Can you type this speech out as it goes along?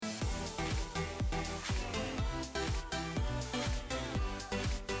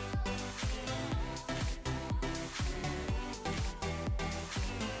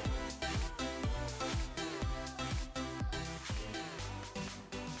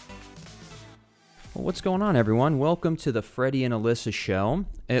Well, what's going on, everyone? Welcome to the Freddie and Alyssa show.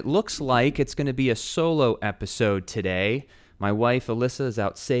 It looks like it's going to be a solo episode today. My wife, Alyssa, is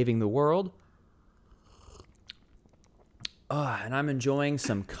out saving the world. And I'm enjoying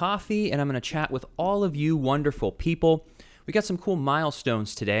some coffee, and I'm going to chat with all of you wonderful people. We got some cool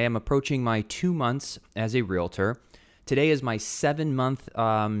milestones today. I'm approaching my 2 months as a realtor. Today is my 7-month,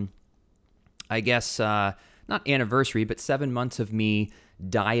 not anniversary, but 7 months of me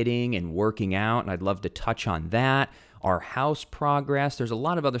dieting and working out, and I'd love to touch on that. Our house progress. There's a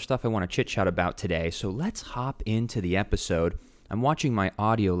lot of other stuff I want to chit-chat about today, so let's hop into the episode. I'm watching my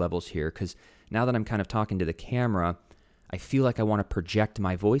audio levels here because now that I'm kind of talking to the camera, I feel like I want to project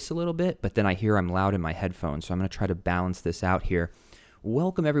my voice a little bit, but then I hear I'm loud in my headphones, so I'm going to try to balance this out here.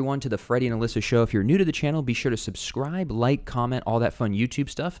 Welcome, everyone, to the Freddie and Alyssa show. If you're new to the channel, be sure to subscribe, like, comment, all that fun YouTube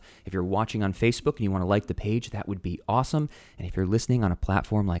stuff. If you're watching on Facebook and you want to like the page, that would be awesome. And if you're listening on a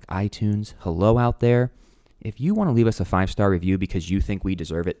platform like iTunes, hello out there. If you want to leave us a 5-star review because you think we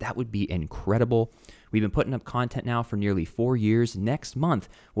deserve it, that would be incredible. We've been putting up content now for nearly 4 years. Next month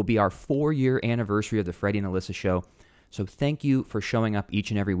will be our 4-year anniversary of the Freddie and Alyssa show. So thank you for showing up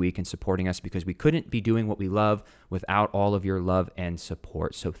each and every week and supporting us, because we couldn't be doing what we love without all of your love and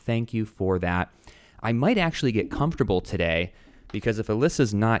support. So thank you for that. I might actually get comfortable today because if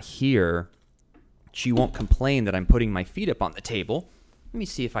Alyssa's not here, she won't complain that I'm putting my feet up on the table. Let me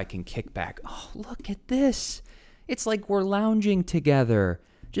see if I can kick back. Oh, look at this. It's like we're lounging together,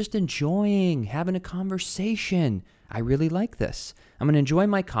 just enjoying, having a conversation. I really like this. I'm going to enjoy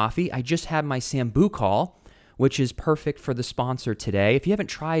my coffee. I just had my Sambucol, which is perfect for the sponsor today. If you haven't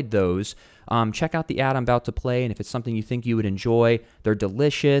tried those, check out the ad I'm about to play, and if it's something you think you would enjoy, they're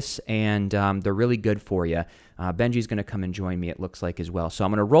delicious, and they're really good for you. Benji's going to come and join me, it looks like, as well. So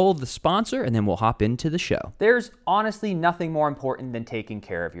I'm going to roll the sponsor, and then we'll hop into the show. There's honestly nothing more important than taking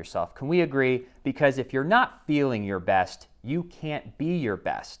care of yourself. Can we agree? Because if you're not feeling your best, you can't be your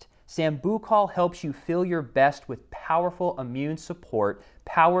best. Sambucol helps you feel your best with powerful immune support,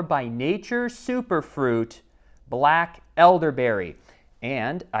 powered by nature's superfruit, black elderberry.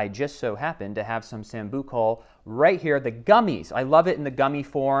 And I just so happen to have some Sambucol right here, the gummies. I love it in the gummy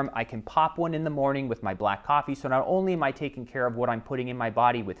form. I can pop one in the morning with my black coffee. So not only am I taking care of what I'm putting in my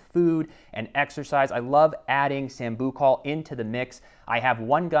body with food and exercise, I love adding Sambucol into the mix. I have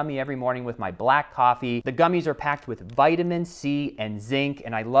one gummy every morning with my black coffee. The gummies are packed with vitamin C and zinc,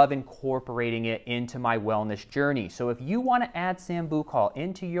 and I love incorporating it into my wellness journey. So if you want to add Sambucol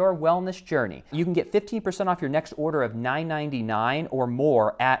into your wellness journey, you can get 15% off your next order of $9.99 or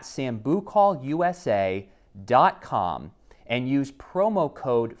more at sambucolusa.com and use promo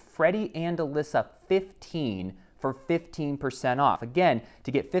code Freddie and Alyssa 15 for 15% off. Again,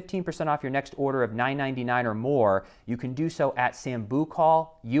 to get 15% off your next order of $9.99 or more, you can do so at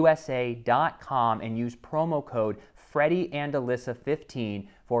sambucolusa.com and use promo code Freddie and Alyssa 15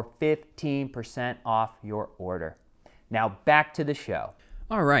 for 15% off your order. Now back to the show.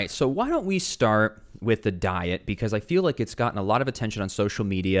 All right, so why don't we start with the diet, because I feel like it's gotten a lot of attention on social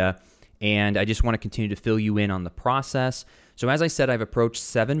media, and I just want to continue to fill you in on the process. So as I said, I've approached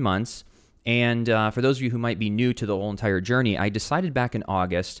 7 months. And for those of you who might be new to the whole entire journey, I decided back in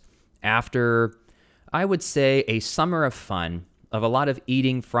August, after, I would say, a summer of fun, of a lot of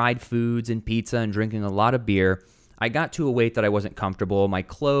eating fried foods and pizza and drinking a lot of beer, I got to a weight that I wasn't comfortable. My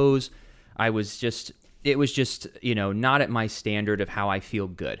clothes, it was just, not at my standard of how I feel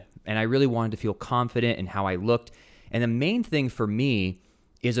good. And I really wanted to feel confident in how I looked. And the main thing for me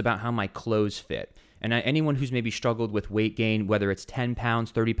is about how my clothes fit. And anyone who's maybe struggled with weight gain, whether it's 10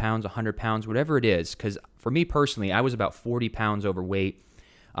 pounds, 30 pounds, 100 pounds, whatever it is, because for me personally, I was about 40 pounds overweight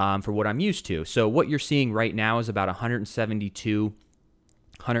for what I'm used to. So what you're seeing right now is about 172,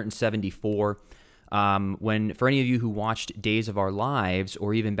 174. When for any of you who watched Days of Our Lives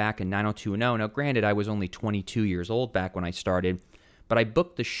or even back in 90210, now granted, I was only 22 years old back when I started, but I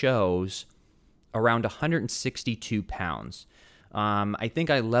booked the shows around 162 pounds. I think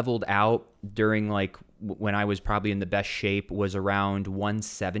I leveled out during when I was probably in the best shape was around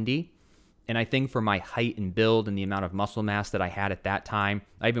 170. And I think for my height and build and the amount of muscle mass that I had at that time,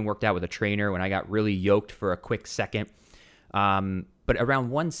 I even worked out with a trainer when I got really yoked for a quick second. But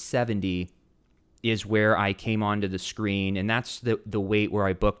around 170 is where I came onto the screen. And that's the weight where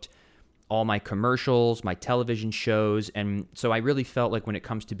I booked all my commercials, my television shows. And so I really felt like when it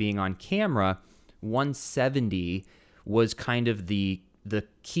comes to being on camera, 170 was kind of the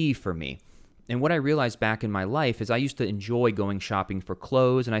key for me. And what I realized back in my life is I used to enjoy going shopping for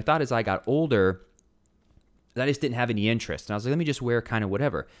clothes, and I thought as I got older that I just didn't have any interest. And I was like, let me just wear kind of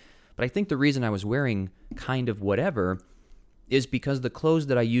whatever. But I think the reason I was wearing kind of whatever is because the clothes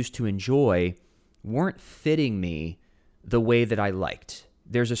that I used to enjoy weren't fitting me the way that I liked.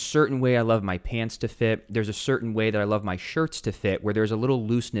 There's a certain way I love my pants to fit. There's a certain way that I love my shirts to fit where there's a little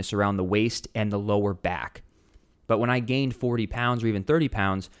looseness around the waist and the lower back. But when I gained 40 pounds or even 30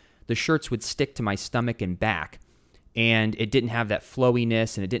 pounds, the shirts would stick to my stomach and back. And it didn't have that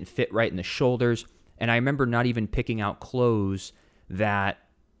flowiness and it didn't fit right in the shoulders. And I remember not even picking out clothes that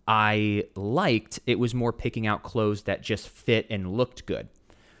I liked. It was more picking out clothes that just fit and looked good.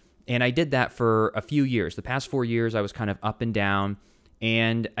 And I did that for a few years. The past 4 years, I was kind of up and down.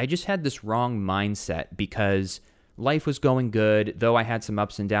 And I just had this wrong mindset because life was going good. Though I had some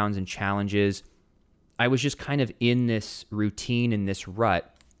ups and downs and challenges, I was just kind of in this routine, in this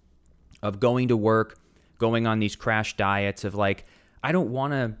rut of going to work, going on these crash diets of like, I don't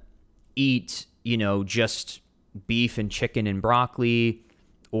want to eat, just beef and chicken and broccoli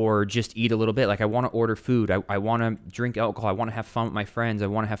or just eat a little bit. Like I want to order food. I want to drink alcohol. I want to have fun with my friends. I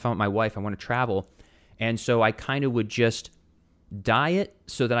want to have fun with my wife. I want to travel. And so I kind of would just diet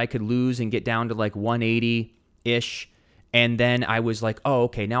so that I could lose and get down to like 180-ish. And then I was like, oh,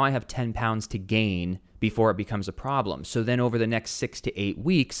 okay, now I have 10 pounds to gain before it becomes a problem. So then over the next 6 to 8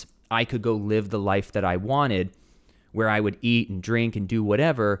 weeks, I could go live the life that I wanted where I would eat and drink and do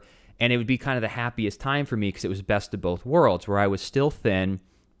whatever. And it would be kind of the happiest time for me because it was best of both worlds where I was still thin,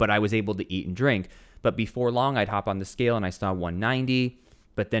 but I was able to eat and drink. But before long, I'd hop on the scale and I saw 190.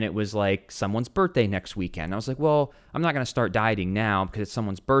 But then it was like someone's birthday next weekend. I was like, well, I'm not going to start dieting now because it's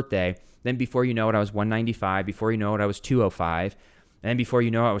someone's birthday. Then before you know it, I was 195. Before you know it, I was 205. And then before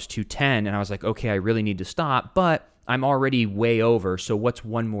you know it, I was 210. And I was like, okay, I really need to stop. But I'm already way over. So what's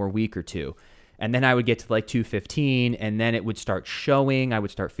one more week or two? And then I would get to like 215. And then it would start showing. I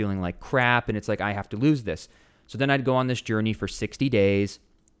would start feeling like crap. And it's like, I have to lose this. So then I'd go on this journey for 60 days.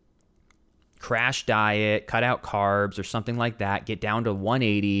 Crash diet, cut out carbs or something like that, get down to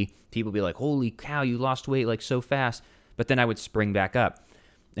 180. People be like, holy cow, you lost weight like so fast. But then I would spring back up.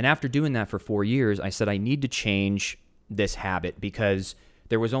 And after doing that for 4 years, I said, I need to change this habit because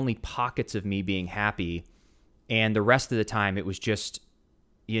there was only pockets of me being happy. And the rest of the time it was just,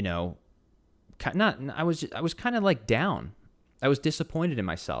 I was kind of like down. I was disappointed in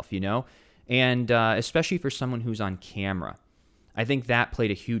myself, and especially for someone who's on camera. I think that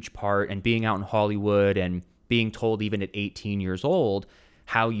played a huge part, and being out in Hollywood and being told even at 18 years old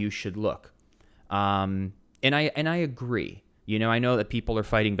how you should look. And I agree. I know that people are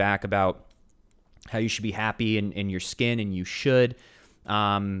fighting back about how you should be happy in your skin, and you should.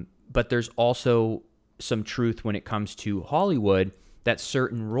 But there's also some truth when it comes to Hollywood that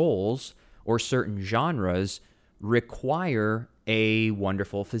certain roles or certain genres require a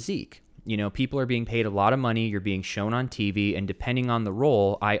wonderful physique. People are being paid a lot of money. You're being shown on TV. And depending on the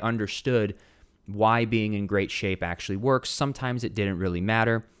role, I understood why being in great shape actually works. Sometimes it didn't really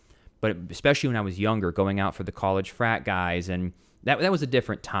matter. But especially when I was younger, going out for the college frat guys. And that was a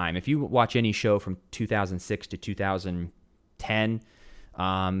different time. If you watch any show from 2006 to 2010,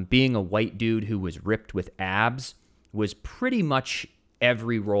 being a white dude who was ripped with abs was pretty much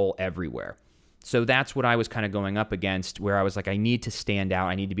every role everywhere. So that's what I was kind of going up against, where I was like, I need to stand out.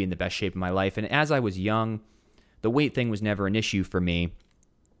 I need to be in the best shape of my life. And as I was young, the weight thing was never an issue for me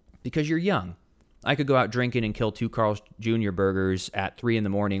because you're young. I could go out drinking and kill 2 Carl's Jr. burgers at 3 in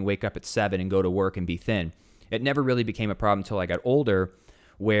the morning, wake up at 7 and go to work and be thin. It never really became a problem until I got older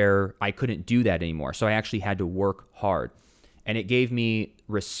where I couldn't do that anymore. So I actually had to work hard. And it gave me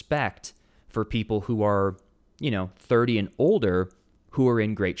respect for people who are, 30 and older who are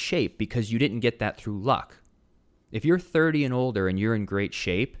in great shape because you didn't get that through luck. If you're 30 and older and you're in great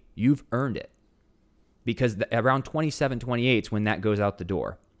shape, you've earned it because around 27, 28 is when that goes out the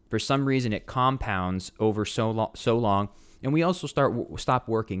door. For some reason, it compounds over so long. And we also stop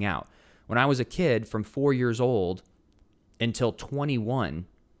working out. When I was a kid from 4 years old until 21,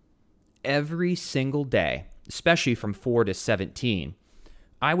 every single day, especially from 4 to 17,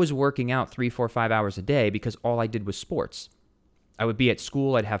 I was working out 3, 4, 5 hours a day because all I did was sports. I would be at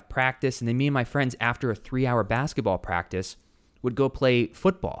school, I'd have practice, and then me and my friends, after a 3-hour basketball practice, would go play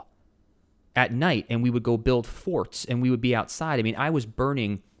football at night, and we would go build forts, and we would be outside. I mean, I was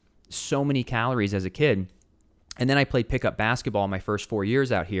burning so many calories as a kid. And then I played pickup basketball my first 4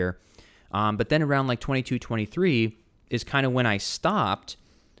 years out here. But then around like 22, 23 is kind of when I stopped.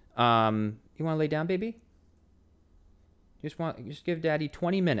 You want to lay down, baby? Just give daddy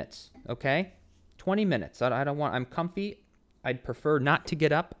 20 minutes, okay? 20 minutes. I'm comfy. I'd prefer not to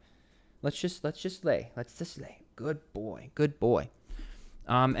get up. Let's just lay. Good boy.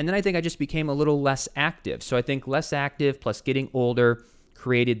 And then I think I just became a little less active. So I think less active plus getting older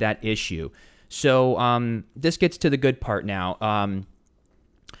created that issue. So this gets to the good part now.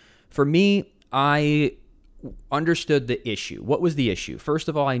 For me, I understood the issue. What was the issue? First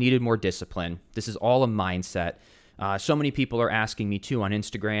of all, I needed more discipline. This is all a mindset. So many people are asking me too on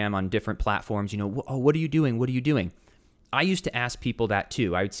Instagram, on different platforms, oh, what are you doing? What are you doing? I used to ask people that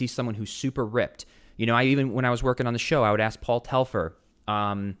too. I would see someone who's super ripped. When I was working on the show, I would ask Paul Telfer,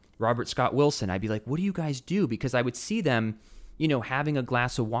 Robert Scott Wilson. I'd be like, what do you guys do? Because I would see them, having a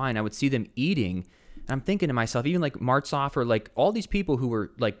glass of wine. I would see them eating. And I'm thinking to myself, even like Martsoff or like all these people who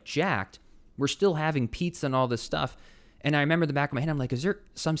were like jacked were still having pizza and all this stuff. And I remember in the back of my head, I'm like, is there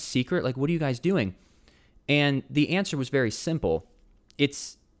some secret? Like, what are you guys doing? And the answer was very simple.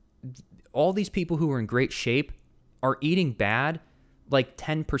 It's all these people who are in great shape are eating bad like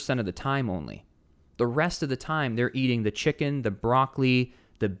 10% of the time only. The rest of the time, they're eating the chicken, the broccoli,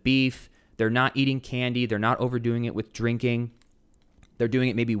 the beef. They're not eating candy. They're not overdoing it with drinking. They're doing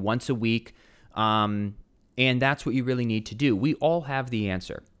it maybe once a week. And that's what you really need to do. We all have the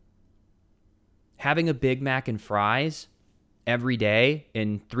answer. Having a Big Mac and fries every day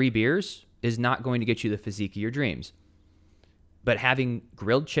and 3 beers is not going to get you the physique of your dreams. But having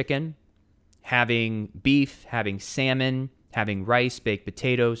grilled chicken, having beef, having salmon, having rice, baked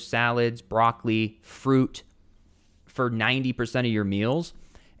potatoes, salads, broccoli, fruit for 90% of your meals.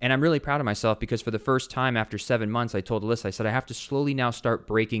 And I'm really proud of myself because for the first time after 7 months, I told Alyssa, I said, I have to slowly now start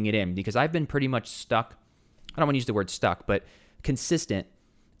breaking it in because I've been pretty much stuck. I don't want to use the word stuck, but consistent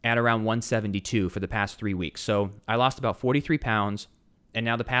at around 172 for the past 3 weeks. So I lost about 43 pounds. And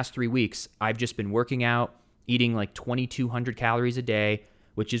now the past 3 weeks, I've just been working out, eating like 2,200 calories a day,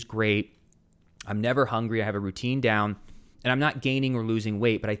 which is great. I'm never hungry. I have a routine down. And I'm not gaining or losing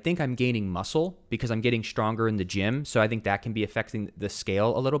weight, but I think I'm gaining muscle because I'm getting stronger in the gym. So I think that can be affecting the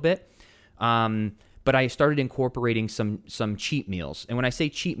scale a little bit. But I started incorporating some cheat meals. And when I say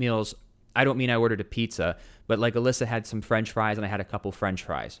cheat meals, I don't mean I ordered a pizza, but like Alyssa had some French fries and I had a couple French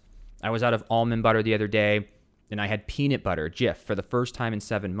fries. I was out of almond butter the other day and I had peanut butter, Jif, for the first time in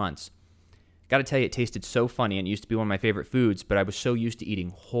 7 months. Got to tell you, it tasted so funny and it used to be one of my favorite foods, but I was so used to eating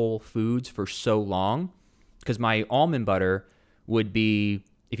whole foods for so long because my almond butter would be,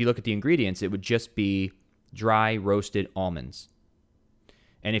 if you look at the ingredients, it would just be dry roasted almonds.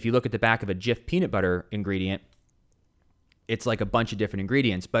 And if you look at the back of a Jif peanut butter ingredient, it's like a bunch of different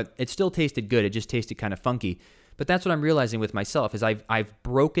ingredients, but it still tasted good. It just tasted kind of funky. But that's what I'm realizing with myself is I've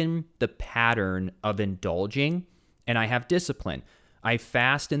broken the pattern of indulging and I have discipline. I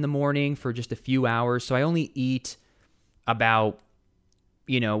fast in the morning for just a few hours. So I only eat about,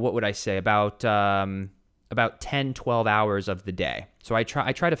 what would I say? About 10, 12 hours of the day. So I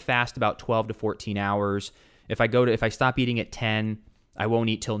try to fast about 12 to 14 hours. If I stop eating at 10, I won't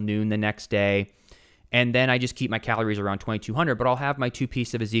eat till noon the next day. And then I just keep my calories around 2,200, but I'll have my 2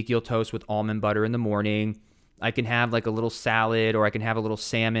 pieces of Ezekiel toast with almond butter in the morning. I can have like a little salad or I can have a little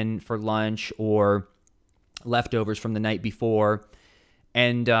salmon for lunch or leftovers from the night before.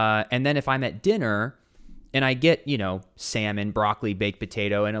 And then if I'm at dinner and I get, salmon, broccoli, baked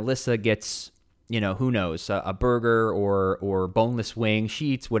potato, and Alyssa gets, who knows, a burger or boneless wing,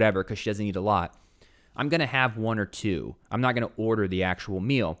 she eats whatever because she doesn't eat a lot. I'm going to have 1 or 2. I'm not going to order the actual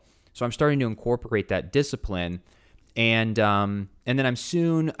meal. So I'm starting to incorporate that discipline. And then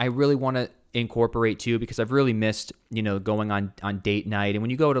I really want to incorporate too, because I've really missed, going on date night. And when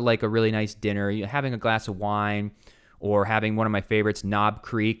you go to like a really nice dinner, you're having a glass of wine or having one of my favorites, Knob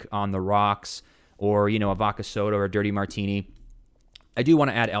Creek on the rocks, or, a vodka soda or a dirty martini. I do want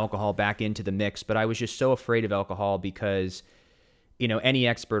to add alcohol back into the mix, but I was just so afraid of alcohol because, any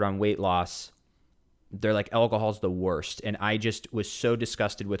expert on weight loss, they're like, alcohol's the worst. And I just was so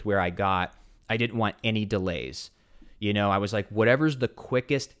disgusted with where I got. I didn't want any delays. I was like, whatever's the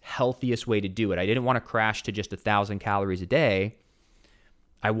quickest, healthiest way to do it. I didn't want to crash to just 1,000 calories a day.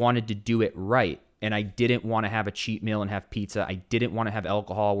 I wanted to do it right. And I didn't want to have a cheat meal and have pizza. I didn't want to have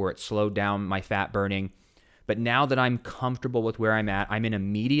alcohol where it slowed down my fat burning. But now that I'm comfortable with where I'm at, I'm in a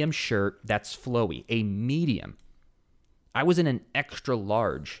medium shirt that's flowy, a medium. I was in an extra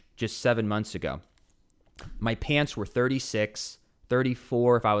large just 7 months ago. My pants were 36,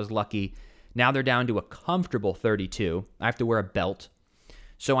 34 if I was lucky. Now they're down to a comfortable 32. I have to wear a belt.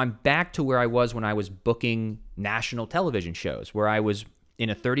 So I'm back to where I was when I was booking national television shows, where I was in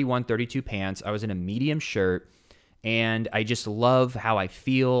a 31, 32 pants. I was in a medium shirt, and I just love how I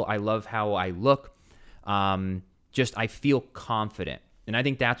feel. I love how I look. I feel confident. And I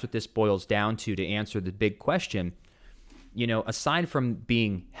think that's what this boils down to answer the big question. Aside from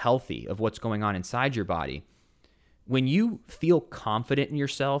being healthy of what's going on inside your body, when you feel confident in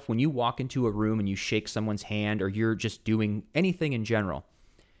yourself, when you walk into a room and you shake someone's hand or you're just doing anything in general,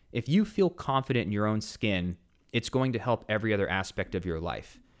 if you feel confident in your own skin, it's going to help every other aspect of your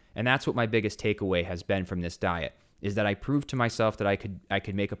life. And that's what my biggest takeaway has been from this diet, is that I proved to myself that I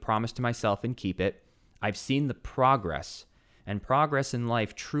could make a promise to myself and keep it. I've seen the progress, and progress in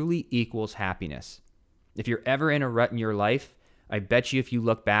life truly equals happiness. If you're ever in a rut in your life, I bet you if you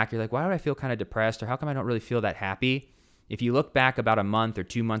look back, you're like, why do I feel kind of depressed, or how come I don't really feel that happy? If you look back about a month or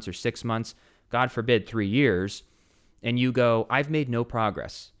 2 months or 6 months, God forbid 3 years, and you go, I've made no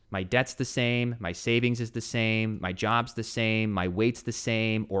progress. My debt's the same, my savings is the same, my job's the same, my weight's the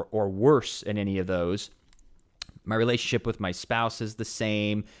same, or worse in any of those. My relationship with my spouse is the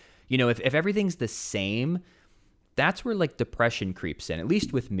same. You know, if everything's the same, that's where like depression creeps in, at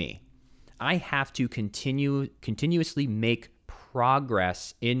least with me. I have to continuously make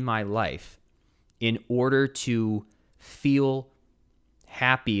progress in my life in order to feel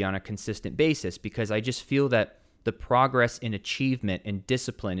happy on a consistent basis, because I just feel that the progress in achievement and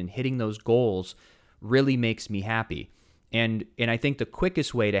discipline and hitting those goals really makes me happy. And I think the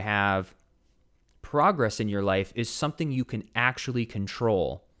quickest way to have progress in your life is something you can actually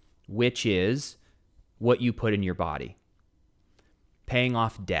control, which is what you put in your body. Paying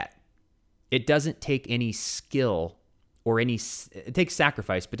off debt. It doesn't take any skill or it takes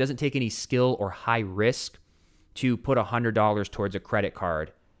sacrifice, but doesn't take any skill or high risk to put $100 towards a credit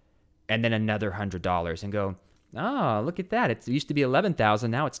card and then another $100 and go, oh, look at that. It used to be $11,000.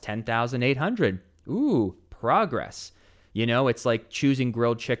 Now it's $10,800. Ooh, progress. You know, it's like choosing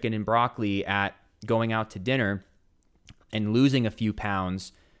grilled chicken and broccoli at going out to dinner, and losing a few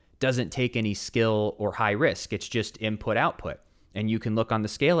pounds doesn't take any skill or high risk. It's just input, output. And you can look on the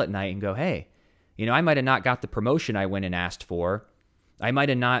scale at night and go, hey, you know, I might have not got the promotion I went and asked for. I might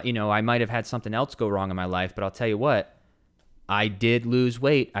have had something else go wrong in my life, but I'll tell you what, I did lose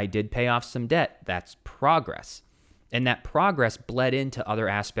weight. I did pay off some debt. That's progress. And that progress bled into other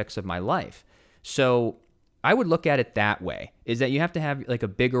aspects of my life. So I would look at it that way, is that you have to have like a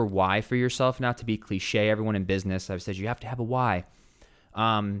bigger why for yourself, not to be cliche. Everyone in business, I've said you have to have a why.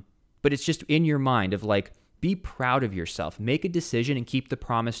 But it's just in your mind of like, be proud of yourself. Make a decision and keep the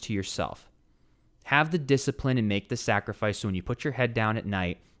promise to yourself. Have the discipline and make the sacrifice. So when you put your head down at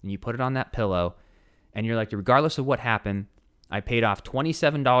night and you put it on that pillow and you're like, regardless of what happened, I paid off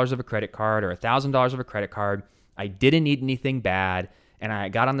 $27 of a credit card or $1,000 of a credit card. I didn't eat anything bad. And I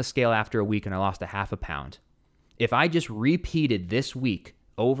got on the scale after a week and I lost a half a pound. If I just repeated this week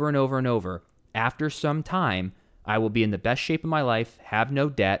over and over and over, after some time, I will be in the best shape of my life, have no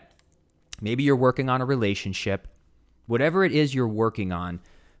debt. Maybe you're working on a relationship. Whatever it is you're working on,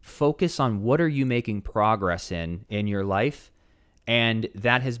 focus on what are you making progress in your life. And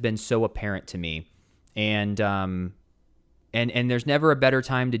that has been so apparent to me. And there's never a better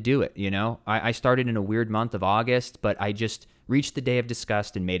time to do it. You know, I started in a weird month of August, but I just reached the day of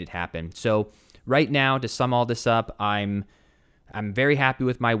disgust and made it happen. So right now, to sum all this up, I'm very happy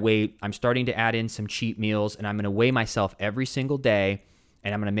with my weight. I'm starting to add in some cheat meals, and I'm going to weigh myself every single day,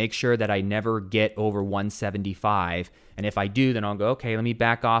 and I'm going to make sure that I never get over 175. And if I do, then I'll go, okay, let me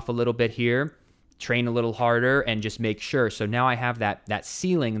back off a little bit here, train a little harder, and just make sure. So now I have that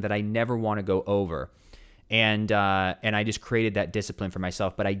ceiling that I never want to go over. And I just created that discipline for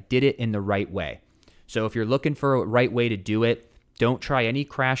myself, but I did it in the right way. So if you're looking for a right way to do it, don't try any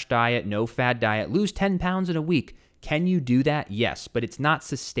crash diet, no fad diet. Lose 10 pounds in a week. Can you do that? Yes, but it's not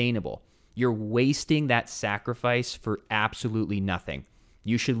sustainable. You're wasting that sacrifice for absolutely nothing.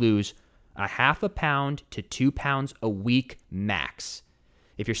 You should lose a half a pound to 2 pounds a week max.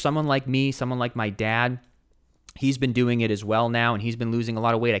 If you're someone like me, someone like my dad, he's been doing it as well now, and he's been losing a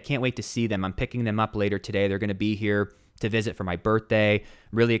lot of weight. I can't wait to see them. I'm picking them up later today. They're going to be here to visit for my birthday.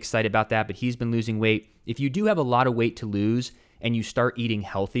 Really excited about that, but he's been losing weight. If you do have a lot of weight to lose and you start eating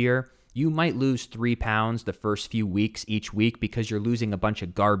healthier, you might lose 3 pounds the first few weeks each week because you're losing a bunch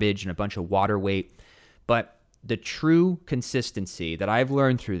of garbage and a bunch of water weight. But the true consistency that I've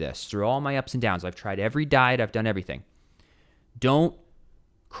learned through this, through all my ups and downs, I've tried every diet, I've done everything. Don't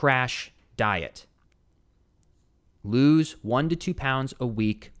crash diet. Lose 1 to 2 pounds a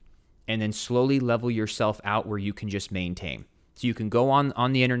week and then slowly level yourself out where you can just maintain. So you can go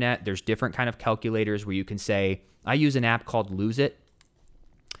on the internet. There's different kind of calculators where you can say, I use an app called Lose It.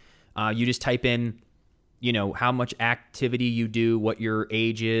 You just type in, you know, how much activity you do, what your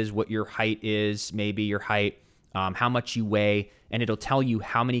age is, what your height is, maybe your height, how much you weigh, and it'll tell you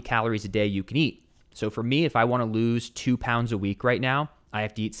how many calories a day you can eat. So for me, if I want to lose 2 pounds a week right now, I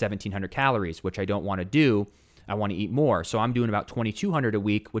have to eat 1,700 calories, which I don't want to do. I want to eat more. So I'm doing about 2,200 a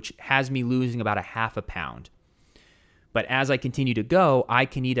week, which has me losing about a half a pound. But as I continue to go, I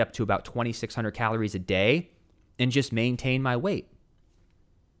can eat up to about 2,600 calories a day and just maintain my weight.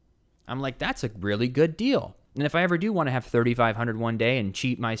 I'm like, that's a really good deal. And if I ever do want to have 3,500 one day and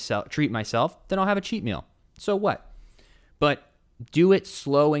treat myself, then I'll have a cheat meal. So what? But do it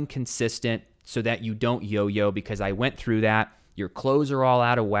slow and consistent so that you don't yo-yo, because I went through that. Your clothes are all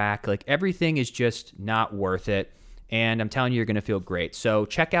out of whack. Like, everything is just not worth it. And I'm telling you, you're going to feel great. So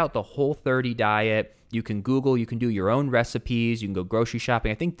check out the Whole30 diet. You can Google, you can do your own recipes. You can go grocery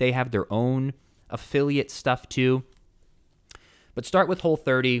shopping. I think they have their own affiliate stuff too. But start with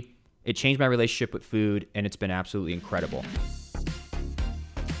Whole30. It changed my relationship with food, and it's been absolutely incredible.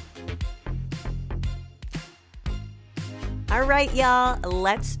 All right, y'all,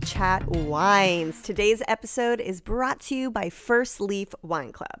 let's chat wines. Today's episode is brought to you by First Leaf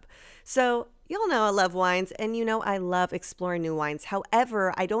Wine Club. So, y'all know I love wines, and you know I love exploring new wines.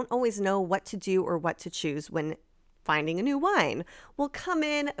 However, I don't always know what to do or what to choose when finding a new wine. Well, come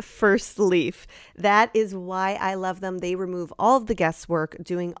in First Leaf. That is why I love them. They remove all of the guesswork,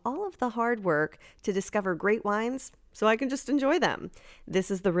 doing all of the hard work to discover great wines so I can just enjoy them.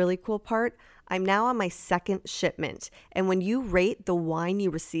 This is the really cool part. I'm now on my second shipment, and when you rate the wine you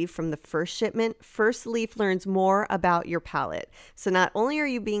receive from the first shipment, First Leaf learns more about your palate. So not only are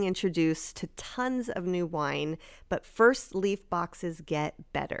you being introduced to tons of new wine, but First Leaf boxes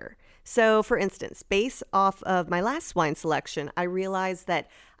get better. So for instance, based off of my last wine selection, I realized that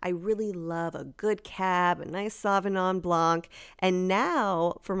I really love a good cab, a nice Sauvignon Blanc, and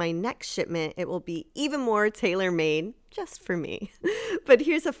now for my next shipment, it will be even more tailor-made just for me. But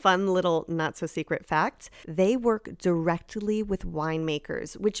here's a fun little not-so-secret fact. They work directly with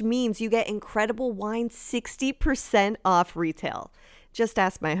winemakers, which means you get incredible wine 60% off retail. Just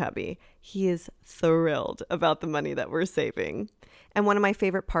ask my hubby. He is thrilled about the money that we're saving. And one of my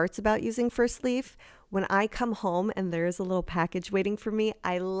favorite parts about using First Leaf, when I come home and there's a little package waiting for me,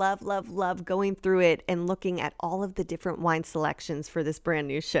 I love, love, love going through it and looking at all of the different wine selections for this brand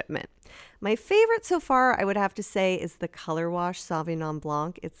new shipment. My favorite so far, I would have to say, is the Color Wash Sauvignon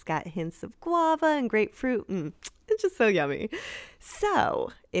Blanc. It's got hints of guava and grapefruit. It's just so yummy.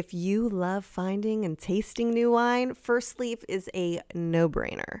 So, if you love finding and tasting new wine, First Leaf is a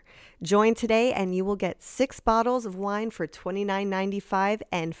no-brainer. Join today and you will get 6 bottles of wine for $29.95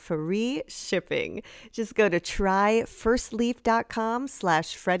 and free shipping. Just go to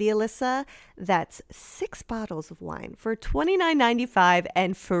tryfirstleaf.com/FreddieAlyssa. That's 6 bottles of wine for $29.95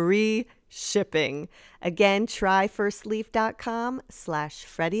 and free shipping. Again,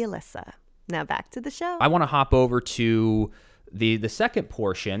 tryfirstleaf.com/FreddieAlyssa. Now back to the show. I want to hop over to the second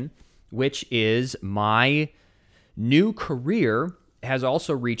portion, which is my new career has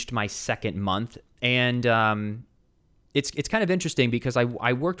also reached my second month. And it's kind of interesting because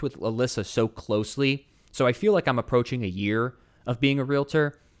I worked with Alyssa so closely. So I feel like I'm approaching a year of being a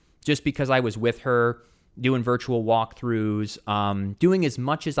realtor just because I was with her doing virtual walkthroughs, doing as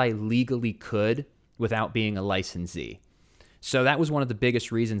much as I legally could without being a licensee. So that was one of the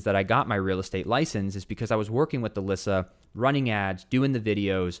biggest reasons that I got my real estate license, is because I was working with Alyssa, running ads, doing the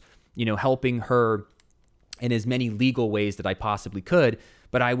videos, helping her in as many legal ways that I possibly could.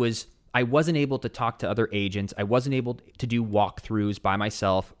 But I wasn't able to talk to other agents. I wasn't able to do walkthroughs by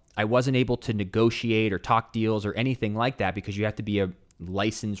myself. I wasn't able to negotiate or talk deals or anything like that because you have to be a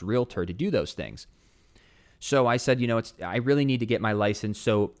licensed realtor to do those things. So I said, I really need to get my license.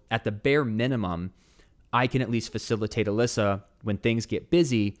 So at the bare minimum, I can at least facilitate Alyssa when things get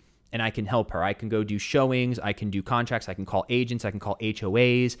busy, and I can help her. I can go do showings. I can do contracts. I can call agents. I can call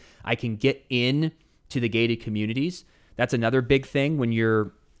HOAs. I can get in to the gated communities. That's another big thing. When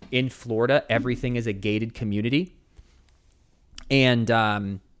you're in Florida, everything is a gated community. And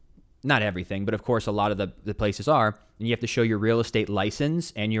not everything, but of course a lot of the places are. And you have to show your real estate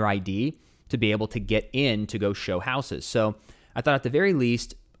license and your ID to be able to get in to go show houses. So I thought at the very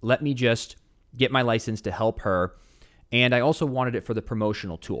least, let me just get my license to help her. And I also wanted it for the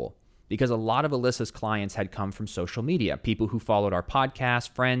promotional tool because a lot of Alyssa's clients had come from social media, people who followed our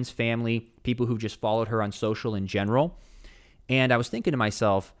podcast, friends, family, people who just followed her on social in general. And I was thinking to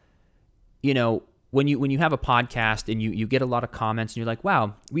myself, when you have a podcast and you get a lot of comments and you're like,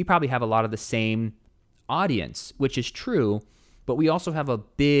 wow, we probably have a lot of the same audience, which is true, but we also have a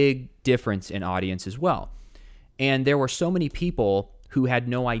big difference in audience as well. And there were so many people who had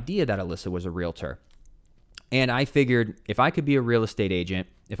no idea that Alyssa was a realtor. And I figured if I could be a real estate agent,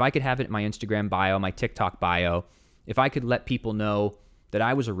 if I could have it in my Instagram bio, my TikTok bio, if I could let people know that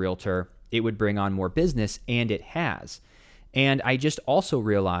I was a realtor, it would bring on more business, and it has. And I just also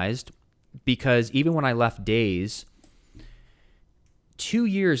realized, because even when I left Days, 2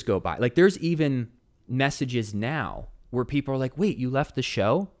 years go by. Like, there's even messages now where people are like, wait, you left the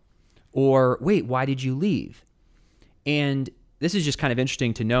show? Or wait, why did you leave? And this is just kind of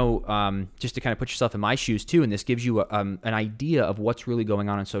interesting to know, just to kind of put yourself in my shoes too, and this gives you an idea of what's really going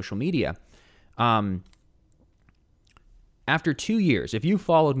on social media. After 2 years, if you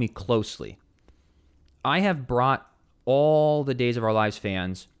followed me closely, I have brought all the Days of Our Lives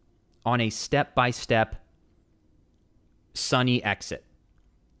fans on a step-by-step sunny exit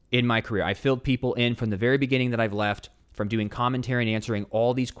in my career. I filled people in from the very beginning that I've left, from doing commentary and answering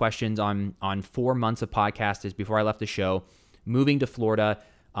all these questions on 4 months of podcasts before I left the show, moving to Florida,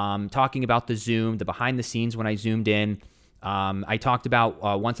 talking about the Zoom, the behind the scenes when I Zoomed in. I talked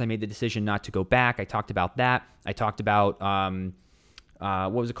about once I made the decision not to go back, I talked about that. I talked about,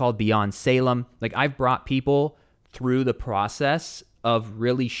 what was it called? Beyond Salem. Like, I've brought people through the process of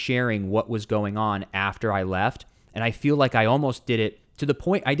really sharing what was going on after I left. And I feel like I almost did it to the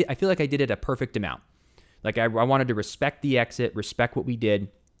point, I feel like I did it a perfect amount. Like, I wanted to respect the exit, respect what we did.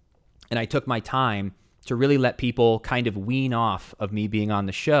 And I took my time to really let people kind of wean off of me being on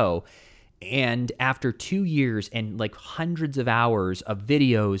the show. And after 2 years and like hundreds of hours of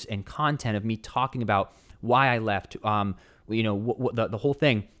videos and content of me talking about why I left, the whole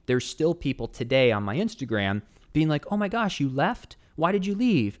thing, there's still people today on my Instagram being like, oh my gosh, you left? Why did you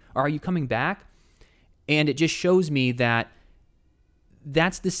leave? Are you coming back? And it just shows me that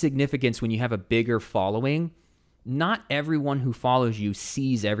that's the significance when you have a bigger following. Not everyone who follows you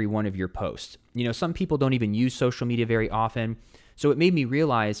sees every one of your posts. Some people don't even use social media very often. So it made me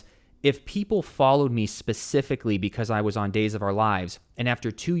realize, if people followed me specifically because I was on Days of Our Lives, and after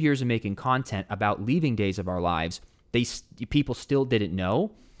 2 years of making content about leaving Days of Our Lives, people still didn't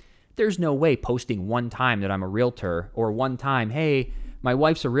know, there's no way posting one time that I'm a realtor, or one time, hey, my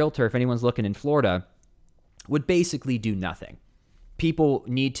wife's a realtor if anyone's looking in Florida, would basically do nothing. People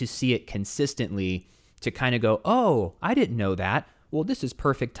need to see it consistently to kind of go, oh, I didn't know that. Well, this is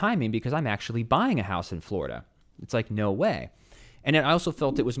perfect timing because I'm actually buying a house in Florida. It's like, no way. And I also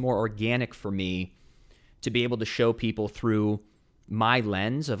felt it was more organic for me to be able to show people through my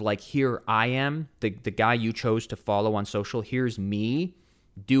lens of like, here I am, the guy you chose to follow on social. Here's me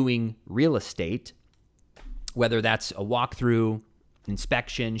doing real estate, whether that's a walkthrough,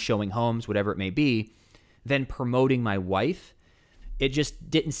 inspection, showing homes, whatever it may be, then promoting my wife. It just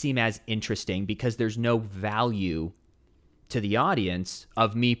didn't seem as interesting because there's no value to the audience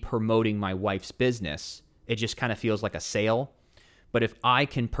of me promoting my wife's business. It just kind of feels like a sale. But if I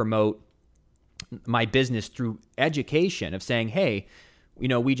can promote my business through education of saying, hey,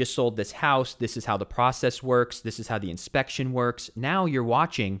 we just sold this house. This is how the process works. This is how the inspection works. Now you're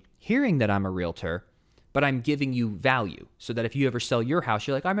watching, hearing that I'm a realtor, but I'm giving you value so that if you ever sell your house,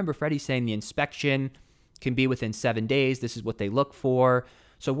 you're like, I remember Freddie saying the inspection can be within 7 days. This is what they look for.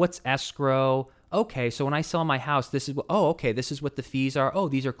 So what's escrow? Okay, so when I sell my house, this is what the fees are. Oh,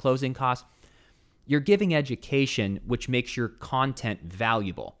 these are closing costs. You're giving education, which makes your content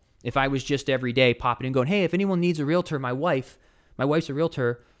valuable. If I was just every day popping and going, hey, if anyone needs a realtor, my wife's a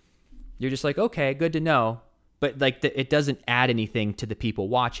realtor, you're just like, okay, good to know. But like it doesn't add anything to the people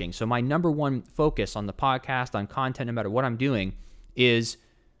watching. So my number one focus on the podcast, on content, no matter what I'm doing, is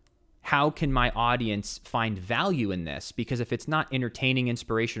how can my audience find value in this? Because if it's not entertaining,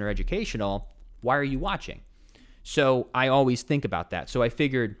 inspiration, or educational, why are you watching? So I always think about that. So I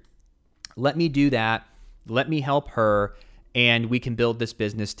figured, let me do that. Let me help her, and we can build this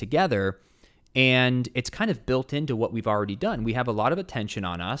business together. And it's kind of built into what we've already done. We have a lot of attention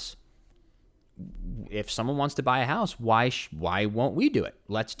on us. If someone wants to buy a house, why won't we do it?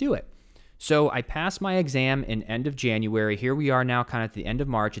 Let's do it. So I passed my exam in end of January. Here we are now kind of at the end of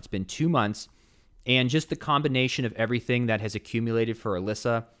March. It's been 2 months. And just the combination of everything that has accumulated for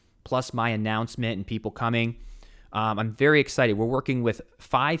Alyssa, plus my announcement and people coming, I'm very excited. We're working with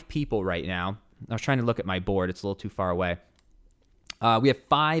 5 people right now. I was trying to look at my board. It's a little too far away. We have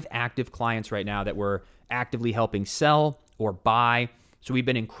 5 active clients right now that we're actively helping sell or buy. So we've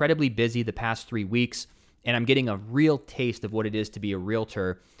been incredibly busy the past 3 weeks, and I'm getting a real taste of what it is to be a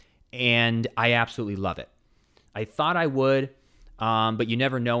realtor, and I absolutely love it. I thought I would, but you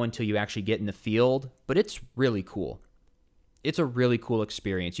never know until you actually get in the field, but it's really cool. It's a really cool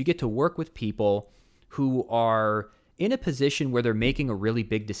experience. You get to work with people who are in a position where they're making a really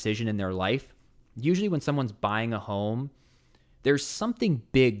big decision in their life. Usually when someone's buying a home, there's something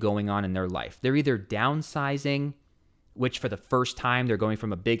big going on in their life. They're either downsizing, which for the first time, they're going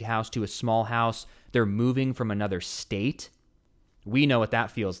from a big house to a small house. They're moving from another state. We know what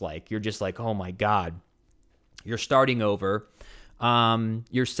that feels like. You're just like, oh my God. You're starting over.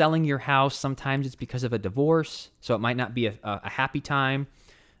 You're selling your house. Sometimes it's because of a divorce, so it might not be a happy time.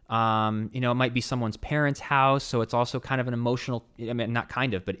 It might be someone's parents' house, so it's also kind of an emotional, not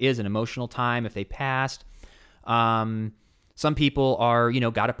kind of, but is an emotional time if they passed. Some people are,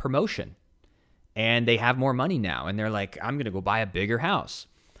 got a promotion and they have more money now and they're like, I'm going to go buy a bigger house.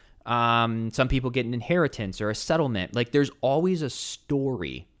 Some people get an inheritance or a settlement. Like there's always a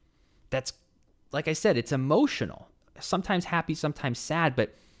story that's, like I said, it's emotional, sometimes happy, sometimes sad,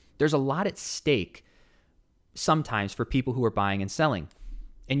 but there's a lot at stake sometimes for people who are buying and selling.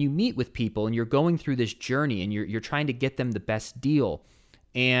 And you meet with people and you're going through this journey and you're trying to get them the best deal.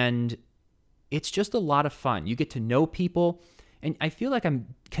 And it's just a lot of fun. You get to know people. And I feel like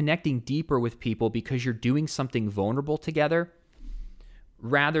I'm connecting deeper with people because you're doing something vulnerable together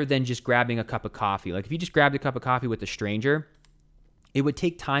rather than just grabbing a cup of coffee. Like if you just grabbed a cup of coffee with a stranger, it would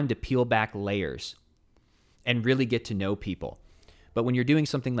take time to peel back layers and really get to know people. But when you're doing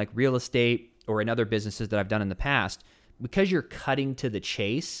something like real estate or in other businesses that I've done in the past, because you're cutting to the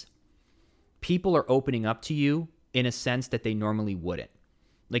chase, people are opening up to you in a sense that they normally wouldn't.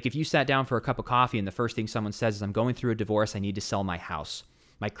 Like if you sat down for a cup of coffee and the first thing someone says is, I'm going through a divorce, I need to sell my house.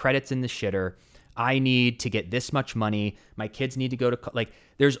 My credit's in the shitter. I need to get this much money. My kids need to go to, like,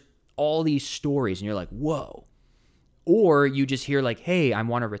 there's all these stories and you're like, whoa. Or you just hear like, hey, I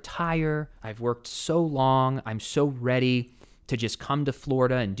want to retire. I've worked so long. I'm so ready to just come to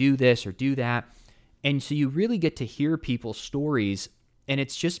Florida and do this or do that. And so you really get to hear people's stories, and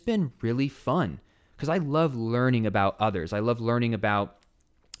it's just been really fun because I love learning about others. I love learning about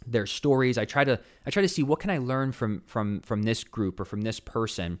their stories. I try to see what can I learn from this group or from this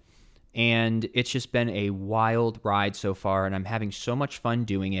person. And it's just been a wild ride so far, and I'm having so much fun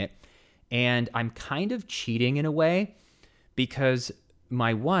doing it. And I'm kind of cheating in a way because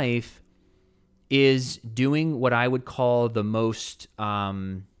my wife is doing what I would call the most,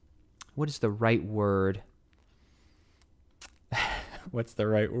 what is the right word? What's the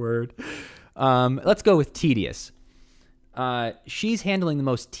right word? Let's go with tedious. She's handling the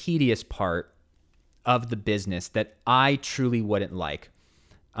most tedious part of the business that I truly wouldn't like.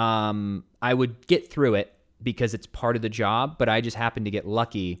 I would get through it because it's part of the job, but I just happen to get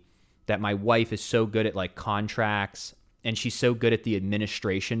lucky that my wife is so good at like contracts and she's so good at the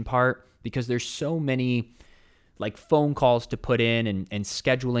administration part because there's so many like phone calls to put in and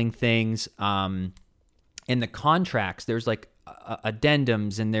scheduling things. In the contracts, there's like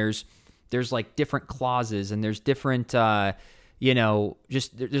addendums and there's like different clauses and there's different,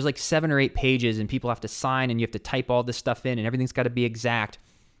 just there's like 7 or 8 pages and people have to sign and you have to type all this stuff in and everything's got to be exact.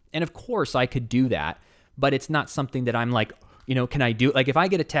 And of course I could do that, but it's not something that I'm like, can I do? Like if I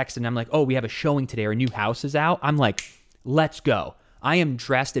get a text and I'm like, oh, we have a showing today or a new house is out, I'm like, let's go. I am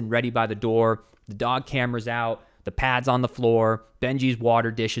dressed and ready by the door. The dog camera's out. The pad's on the floor. Benji's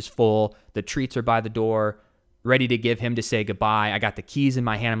water dish is full. The treats are by the door, ready to give him to say goodbye. I got the keys in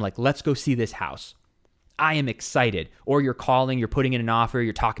my hand. I'm like, let's go see this house. I am excited. Or you're calling, you're putting in an offer,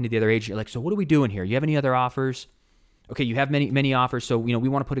 you're talking to the other agent. You're like, so what are we doing here? You have any other offers? Okay, you have many offers, so we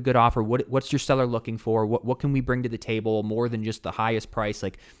want to put a good offer. What's your seller looking for? What can we bring to the table more than just the highest price?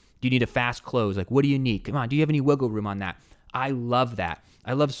 Like, do you need a fast close? Like, what do you need? Come on, do you have any wiggle room on that? I love that.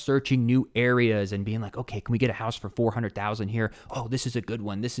 I love searching new areas and being like, okay, can we get a house for $400,000 here? Oh, this is a good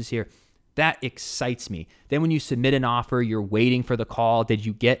one. This is here. That excites me. Then when you submit an offer, you're waiting for the call. Did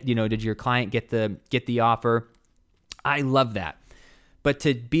your client get the offer? I love that. But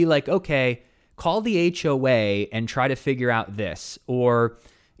to be like, okay, call the HOA and try to figure out this, or,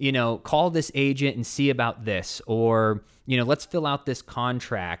 call this agent and see about this, or, let's fill out this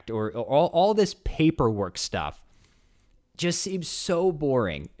contract, or all this paperwork stuff just seems so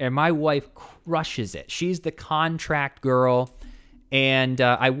boring. And my wife crushes it. She's the contract girl. And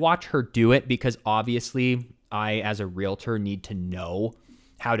I watch her do it because obviously I, as a realtor, need to know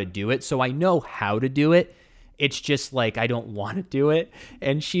how to do it. So I know how to do it. It's just like I don't want to do it.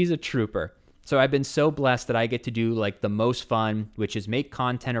 And she's a trooper. So I've been so blessed that I get to do like the most fun, which is make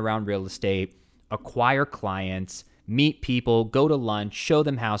content around real estate, acquire clients, meet people, go to lunch, show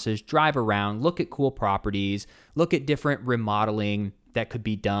them houses, drive around, look at cool properties, look at different remodeling that could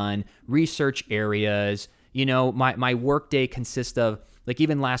be done, research areas. My work day consists of, like,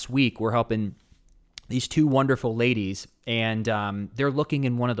 even last week, we're helping these 2 wonderful ladies, and they're looking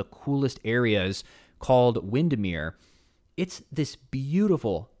in one of the coolest areas called Windermere. It's this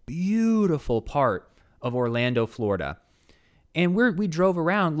beautiful, beautiful part of Orlando, Florida. And we drove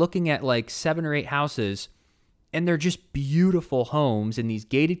around looking at like 7 or 8 houses, and they're just beautiful homes in these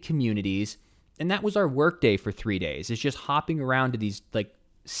gated communities. And that was our work day for 3 days. It's just hopping around to these like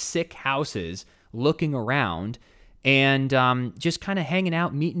sick houses, looking around, and just kind of hanging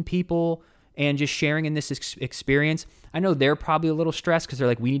out, meeting people, and just sharing in this experience. I know they're probably a little stressed because they're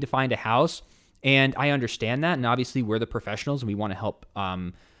like, we need to find a house. And I understand that. And obviously we're the professionals and we want to help,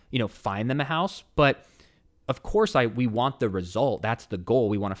 find them a house. But of course, we want the result. That's the goal.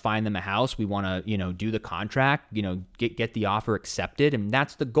 We want to find them a house. We want to, do the contract, get the offer accepted. And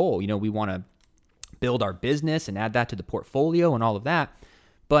that's the goal. We want to build our business and add that to the portfolio and all of that.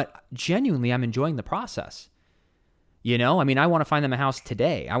 But genuinely, I'm enjoying the process. I want to find them a house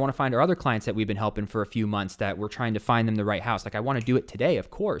today. I want to find our other clients that we've been helping for a few months that we're trying to find them the right house. Like, I want to do it today,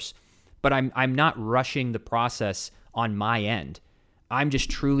 of course, but I'm not rushing the process on my end. I'm just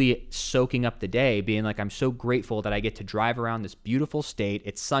truly soaking up the day, being like, I'm so grateful that I get to drive around this beautiful state.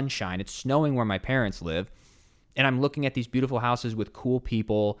 It's sunshine. It's snowing where my parents live. And I'm looking at these beautiful houses with cool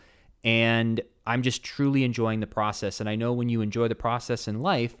people. And I'm just truly enjoying the process. And I know when you enjoy the process in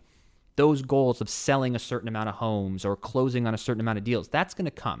life, those goals of selling a certain amount of homes or closing on a certain amount of deals, that's going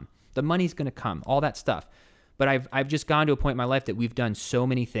to come. The money's going to come, all that stuff. But I've just gone to a point in my life that we've done so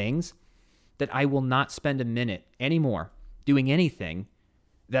many things that I will not spend a minute anymore doing anything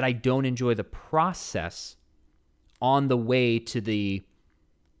that I don't enjoy the process on the way to the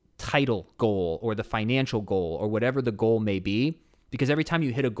title goal or the financial goal or whatever the goal may be. Because every time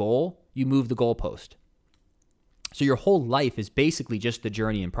you hit a goal, you move the goalpost. So your whole life is basically just the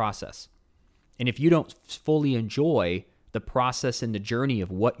journey and process. And if you don't fully enjoy the process and the journey of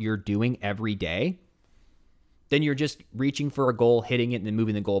what you're doing every day, then you're just reaching for a goal, hitting it, and then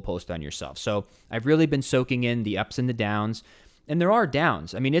moving the goalpost on yourself. So I've really been soaking in the ups and the downs. And there are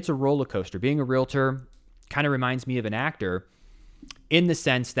downs. It's a roller coaster. Being a realtor kind of reminds me of an actor in the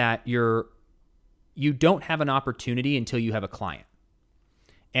sense that you don't have an opportunity until you have a client.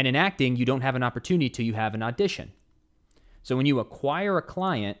 And in acting, you don't have an opportunity till you have an audition. So when you acquire a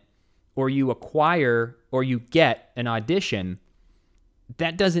client or you get an audition,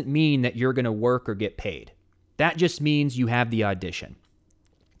 that doesn't mean that you're going to work or get paid. That just means you have the audition.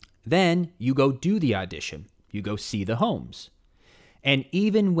 Then you go do the audition. You go see the homes. And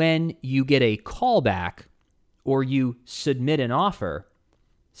even when you get a callback or you submit an offer,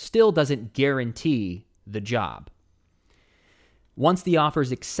 still doesn't guarantee the job. Once the offer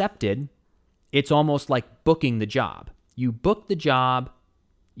is accepted, it's almost like booking the job. You book the job,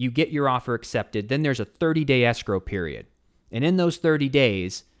 you get your offer accepted, then there's a 30-day escrow period. And in those 30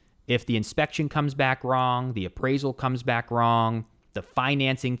 days, if the inspection comes back wrong, the appraisal comes back wrong, the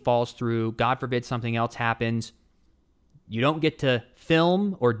financing falls through, God forbid something else happens, you don't get to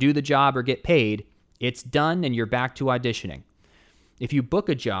film or do the job or get paid. It's done and you're back to auditioning. If you book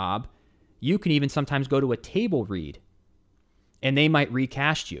a job, you can even sometimes go to a table read and they might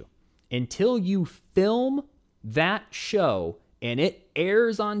recast you. Until you film that show and it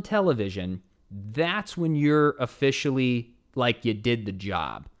airs on television, that's when you're officially like you did the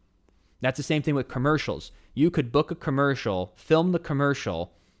job. That's the same thing with commercials. You could book a commercial, film the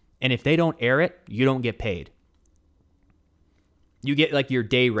commercial, and if they don't air it, you don't get paid. You get like your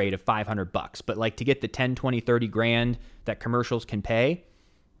day rate of $500, but like to get the 10, 20, 30 grand that commercials can pay,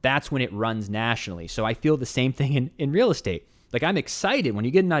 that's when it runs nationally. So I feel the same thing in real estate. Like, I'm excited when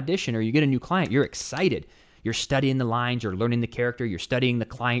you get an audition or you get a new client, you're excited. You're studying the lines, you're learning the character, you're studying the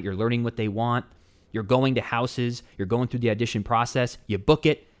client, you're learning what they want. You're going to houses, you're going through the audition process, you book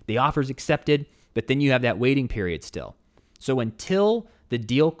it, the offer's accepted, but then you have that waiting period still. So until the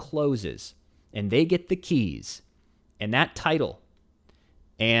deal closes and they get the keys and that title,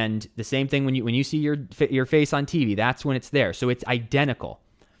 and the same thing when you see your face on TV, that's when it's there. So it's identical.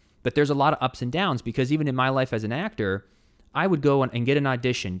 But there's a lot of ups and downs because even in my life as an actor, I would go and get an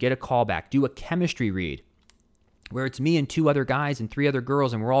audition, get a callback, do a chemistry read where it's me and 2 other guys and 3 other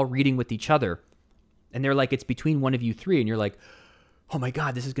girls and we're all reading with each other. And they're like, it's between one of you 3. And you're like, oh my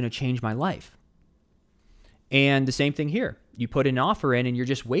God, this is going to change my life. And the same thing here. You put an offer in and you're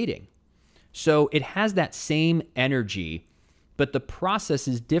just waiting. So it has that same energy, but the process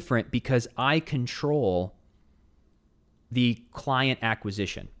is different because I control the client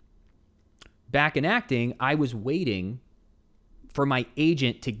acquisition. Back in acting, I was waiting for my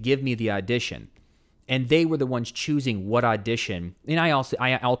agent to give me the audition. And they were the ones choosing what audition. And I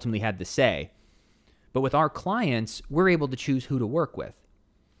ultimately had the say. But with our clients, we're able to choose who to work with.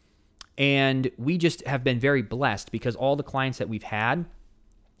 And we just have been very blessed because all the clients that we've had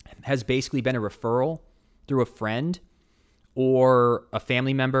has basically been a referral through a friend or a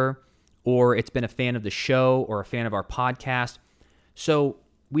family member, or it's been a fan of the show or a fan of our podcast. So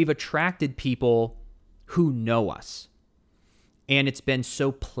we've attracted people who know us. And it's been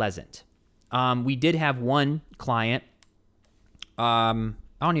so pleasant. We did have one client. I don't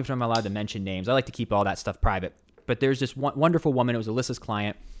even know if I'm allowed to mention names. I like to keep all that stuff private. But there's this wonderful woman. It was Alyssa's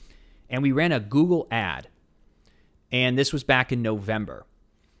client. And we ran a Google ad. And this was back in November.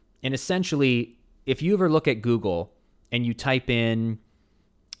 And essentially, if you ever look at Google and you type in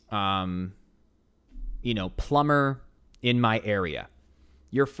plumber in my area.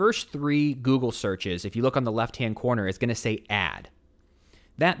 Your first 3 Google searches, if you look on the left-hand corner, is going to say ad.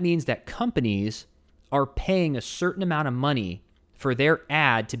 That means that companies are paying a certain amount of money for their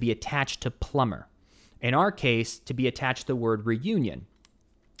ad to be attached to plumber. In our case, to be attached to the word reunion.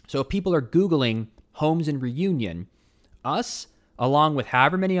 So if people are Googling homes in Reunion, us, along with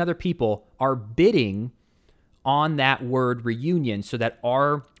however many other people, are bidding on that word reunion so that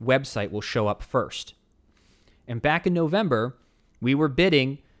our website will show up first. And back in November, we were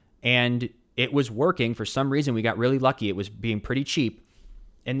bidding and it was working. For some reason, we got really lucky. It was being pretty cheap.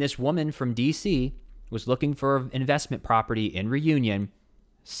 And this woman from DC was looking for an investment property in Reunion,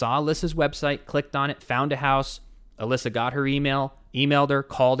 saw Alyssa's website, clicked on it, found a house. Alyssa got her email, emailed her,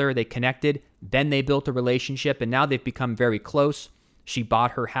 called her, they connected. Then they built a relationship, and now they've become very close. She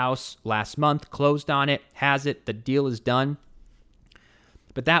bought her house last month, closed on it, has it, the deal is done.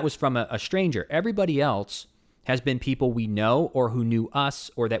 But that was from a stranger. Everybody else has been people we know or who knew us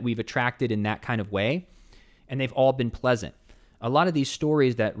or that we've attracted in that kind of way, and they've all been pleasant. A lot of these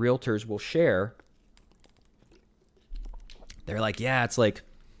stories that realtors will share, they're like, yeah, it's like,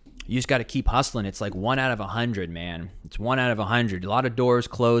 you just got to keep hustling. It's like 1 out of 100, man. It's 1 out of 100. A lot of doors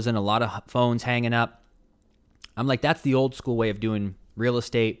closing, a lot of phones hanging up. I'm like, that's the old school way of doing real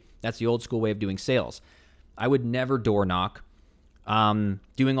estate. That's the old school way of doing sales. I would never door knock.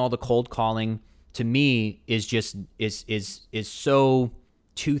 Doing all the cold calling to me is just is so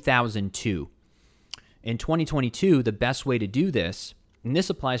 2002. In 2022, the best way to do this, and this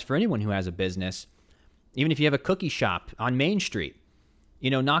applies for anyone who has a business, even if you have a cookie shop on Main Street,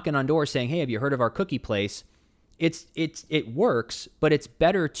 knocking on doors saying, hey, have you heard of our cookie place? It works, but it's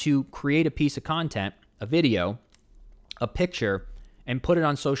better to create a piece of content, a video, a picture, and put it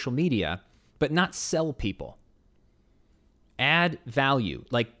on social media, but not sell people. Add value,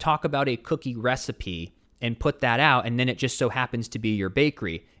 like talk about a cookie recipe and put that out, and then it just so happens to be your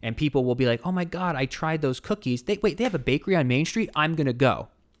bakery. And people will be like, oh my God, I tried those cookies. They have a bakery on Main Street? I'm going to go.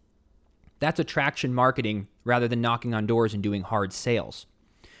 That's attraction marketing rather than knocking on doors and doing hard sales.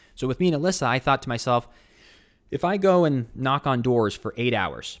 So with me and Alyssa, I thought to myself, if I go and knock on doors for 8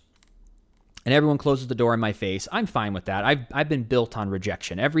 hours and everyone closes the door in my face, I'm fine with that. I've been built on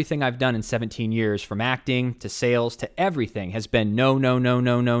rejection. Everything I've done in 17 years, from acting to sales to everything, has been no, no, no,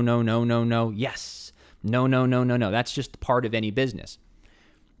 no, no, no, no, no, no, yes. No, no, no, no, no. That's just part of any business.